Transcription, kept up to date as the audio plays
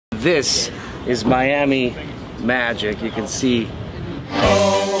This is Miami magic. You can see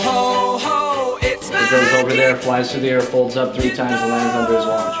it goes over there, flies through the air, folds up 3 times, and lands under his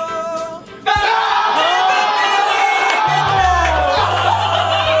launch.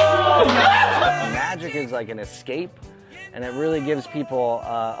 Magic is like an escape, and it really gives people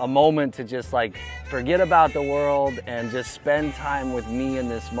a moment to just like forget about the world and just spend time with me in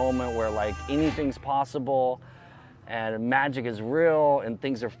this moment where like anything's possible and magic is real and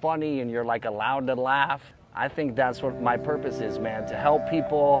things are funny and you're like allowed to laugh. I think that's what my purpose is, man, to help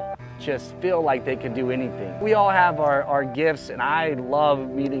people just feel like they can do anything. We all have our gifts, and I love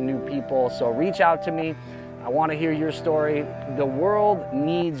meeting new people, so reach out to me. I want to hear your story. The world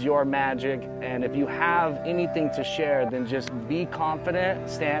needs your magic, and if you have anything to share, then just be confident,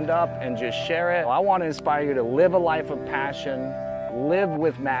 stand up, and just share it. I want to inspire you to live a life of passion, live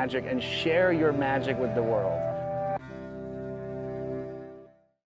with magic, and share your magic with the world.